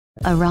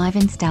Arrive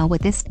in style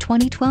with this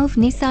 2012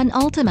 Nissan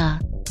Altima.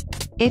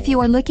 If you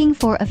are looking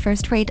for a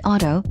first-rate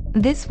auto,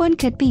 this one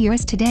could be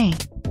yours today.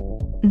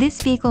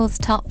 This vehicle's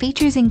top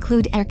features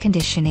include air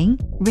conditioning,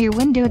 rear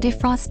window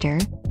defroster,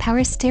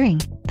 power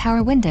steering,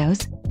 power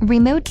windows,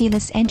 remote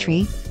keyless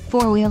entry,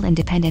 4-wheel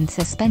independent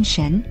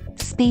suspension,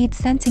 speed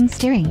sensing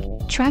steering,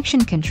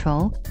 traction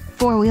control,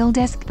 4-wheel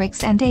disc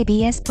brakes and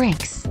ABS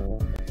brakes.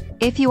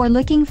 If you are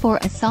looking for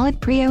a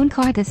solid pre-owned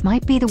car, this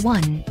might be the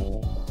one.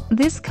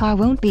 This car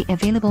won't be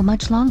available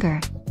much longer.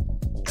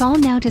 Call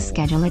now to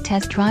schedule a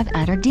test drive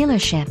at our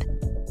dealership.